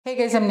Hey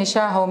guys, I'm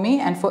Nisa Homey,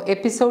 and for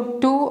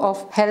episode 2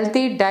 of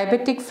Healthy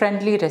Diabetic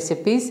Friendly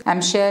Recipes,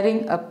 I'm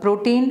sharing a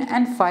protein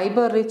and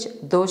fiber rich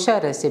dosa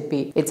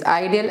recipe. It's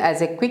ideal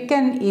as a quick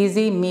and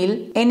easy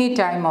meal any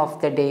time of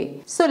the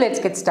day. So let's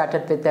get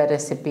started with the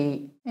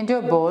recipe. Into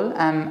a bowl,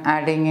 I'm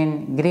adding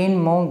in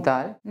green moong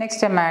dal.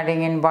 Next, I'm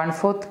adding in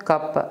 1/4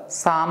 cup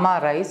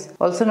sama rice,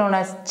 also known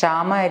as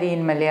chama eri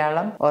in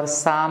Malayalam or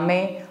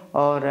same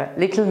or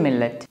little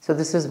millet. So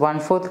this is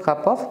 1/4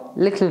 cup of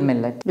little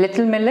millet.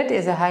 Little millet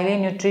is a highly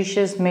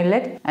nutritious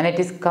millet and it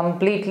is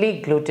completely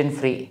gluten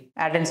free.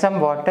 Add in some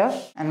water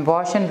and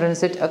wash and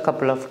rinse it a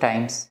couple of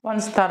times.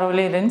 Once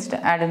thoroughly rinsed,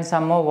 add in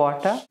some more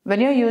water. When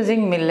you're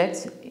using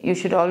millets, you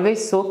should always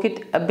soak it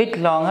a bit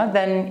longer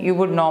than you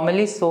would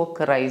normally soak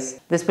rice.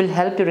 This will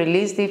help to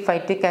release the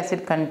phytic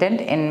acid content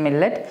in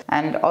millet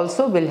and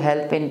also will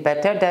help in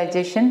better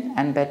digestion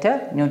and better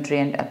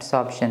nutrient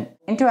absorption.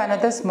 Into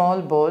another small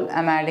bowl,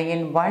 I'm adding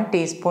in 1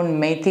 teaspoon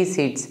methi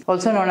seeds,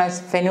 also known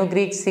as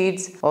fenugreek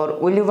seeds or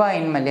uluva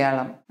in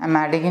Malayalam. I'm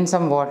adding in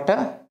some water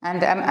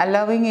and I'm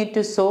allowing it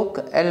to soak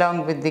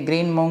along with the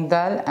green moong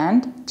dal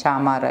and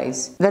chama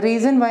rice. The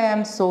reason why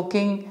I'm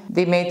soaking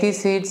the methi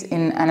seeds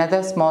in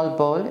another small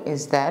bowl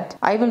is that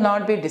I will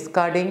not be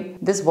discarding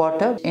this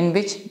water in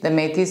which the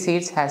methi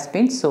seeds has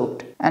been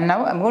soaked. And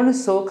now I'm going to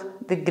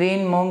soak the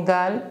green moong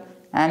dal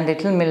and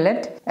little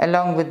millet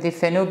along with the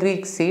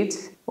fenugreek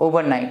seeds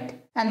overnight.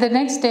 And the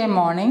next day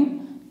morning,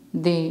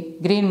 the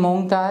green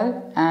moong dal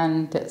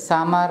and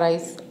sama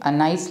rice are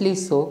nicely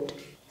soaked.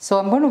 So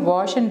I'm going to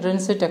wash and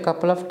rinse it a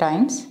couple of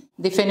times.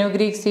 The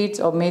fenugreek seeds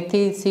or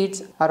methi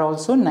seeds are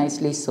also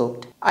nicely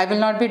soaked. I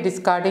will not be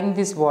discarding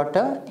this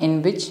water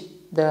in which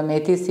the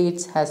methi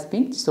seeds has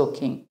been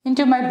soaking.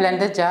 Into my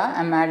blender jar,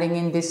 I'm adding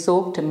in the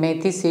soaked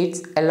methi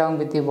seeds along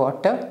with the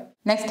water.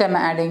 Next, I'm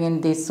adding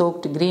in the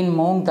soaked green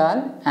moong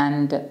dal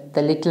and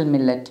the little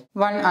millet.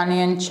 1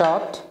 onion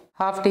chopped,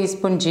 half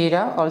teaspoon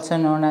jeera, also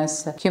known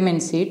as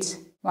cumin seeds,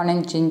 1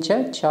 inch ginger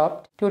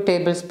chopped, 2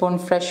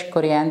 tablespoons fresh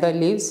coriander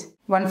leaves,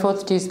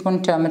 1/4 teaspoon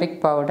turmeric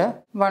powder,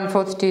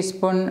 1/4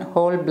 teaspoon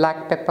whole black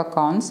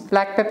peppercorns.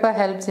 Black pepper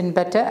helps in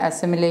better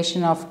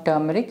assimilation of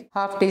turmeric.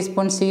 Half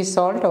teaspoon sea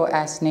salt or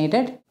as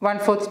needed.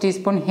 1/4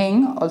 teaspoon hing,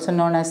 also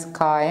known as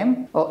kayam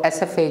or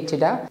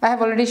asafoetida. I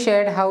have already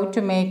shared how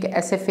to make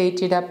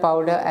asafoetida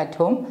powder at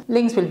home.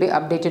 Links will be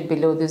updated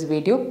below this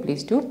video.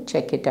 Please do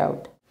check it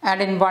out.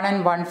 Add in 1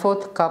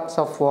 1/4 cups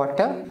of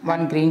water,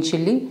 1 green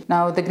chilli.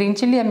 Now the green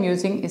chilli I'm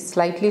using is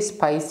slightly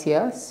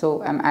spicier, so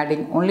I'm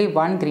adding only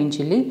 1 green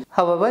chilli.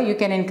 However, you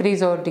can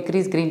increase or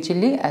decrease green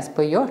chilli as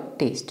per your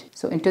taste.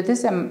 So into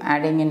this I'm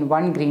adding in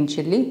 1 green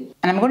chilli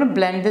and I'm going to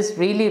blend this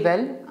really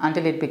well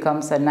until it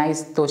becomes a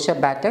nice dosa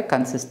batter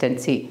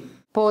consistency.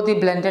 Pour the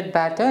blended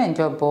batter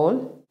into a bowl.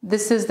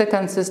 This is the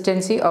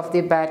consistency of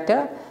the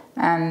batter.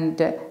 And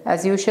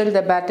as usual,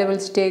 the batter will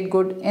stay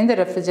good in the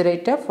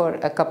refrigerator for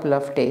a couple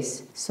of days.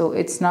 So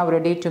it's now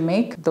ready to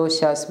make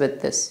dosas with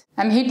this.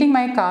 I'm heating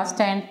my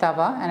cast iron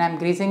tawa and I'm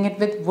greasing it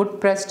with wood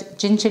pressed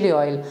chilli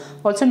oil,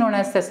 also known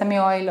as sesame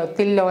oil or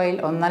til oil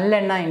or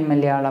nallenna in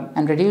Malayalam,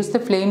 and reduce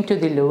the flame to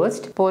the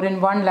lowest. Pour in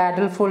 1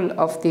 ladle full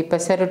of the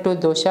Pesarattu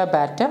Dosa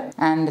batter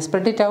and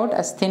spread it out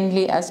as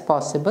thinly as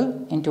possible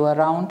into a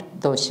round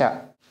dosa.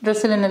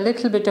 Drizzle in a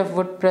little bit of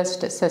wood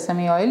pressed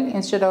sesame oil.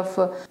 Instead of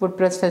wood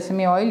pressed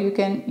sesame oil, you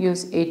can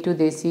use attu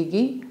desi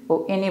ghee or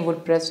any wood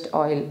pressed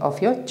oil of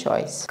your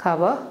choice.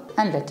 Cover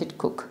and let it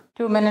cook.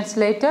 2 minutes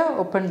later,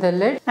 open the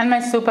lid and my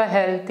super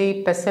healthy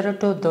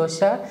Pesarattu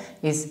Dosa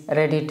is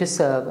ready to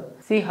serve.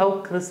 See how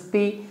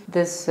crispy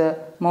this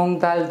moong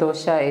dal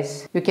dosa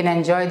is. You can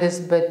enjoy this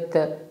with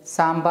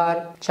sambar,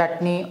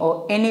 chutney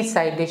or any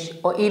side dish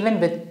or even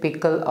with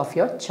pickle of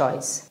your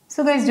choice.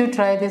 So guys, do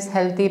try this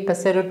healthy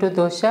Pesarattu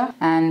Dosa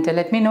and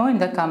let me know in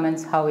the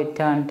comments how it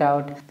turned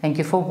out. Thank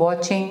you for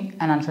watching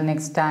and until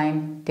next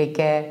time, take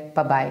care.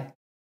 Bye-bye.